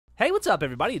What's up,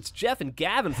 everybody? It's Jeff and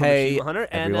Gavin from Hey, Achievement Hunter.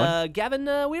 And Gavin,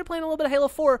 we were playing a little bit of Halo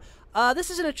 4. This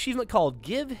is an achievement called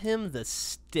Give Him the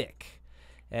Stick.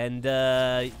 And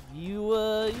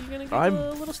you're going to give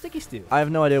a little sticky stew. I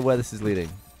have no idea where this is leading.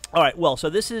 All right, well, so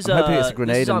this is, I'm hoping it's a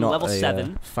grenade on and not level a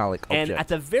 7. Phallic object. And at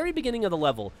the very beginning of the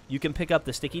level, you can pick up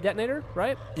the sticky detonator,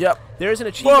 right? Yep. There is an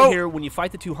achievement here when you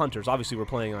fight the two hunters. Obviously, we're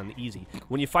playing on easy.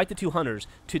 When you fight the two hunters,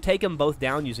 to take them both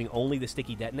down using only the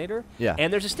sticky detonator. Yeah.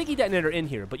 And there's a sticky detonator in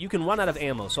here, but you can run out of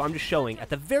ammo. So I'm just showing at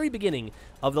the very beginning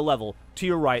of the level, to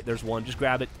your right, there's one. Just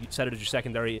grab it, you set it as your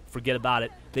secondary, forget about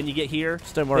it. Then you get here.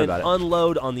 Just don't worry about it.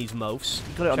 Unload on these mofs.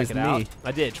 You got it on his knee.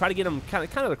 I did. Try to get them kind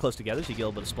of close together so you get a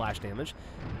little bit of splash damage.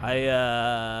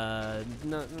 Got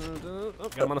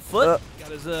him on a foot.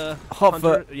 Got his hot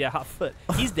foot. Yeah, hot foot.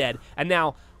 He's dead. And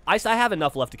now I have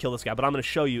enough left to kill this guy, but I'm going to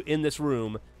show you in this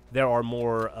room there are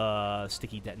more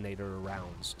sticky detonator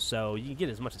rounds. So you can get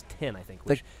as much as 10, I think.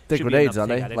 They're grenades, aren't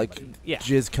they? Like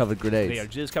jizz-covered grenades. They are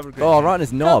jizz-covered grenades. Oh, right on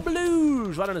his knob.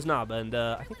 Blues! Right on his knob. And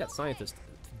I think that scientist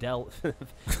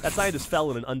fell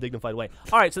in an undignified way.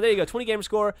 All right, so there you go. 20 gamer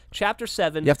score, Chapter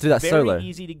 7. You have to do that very solo. Very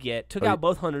easy to get. Took out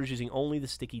both hunters using only the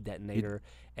sticky detonator.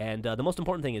 And the most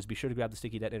important thing is be sure to grab the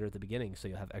sticky detonator at the beginning so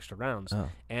you'll have extra rounds. Oh.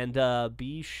 And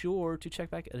be sure to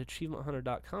check back at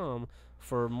achievementhunter.com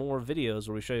for more videos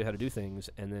where we show you how to do things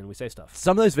and then we say stuff.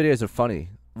 Some of those videos are funny.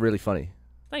 Really funny.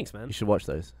 Thanks, man. You should watch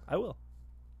those. I will.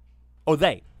 Oh,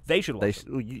 they should watch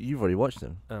them. You've already watched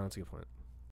them. Oh, that's a good point.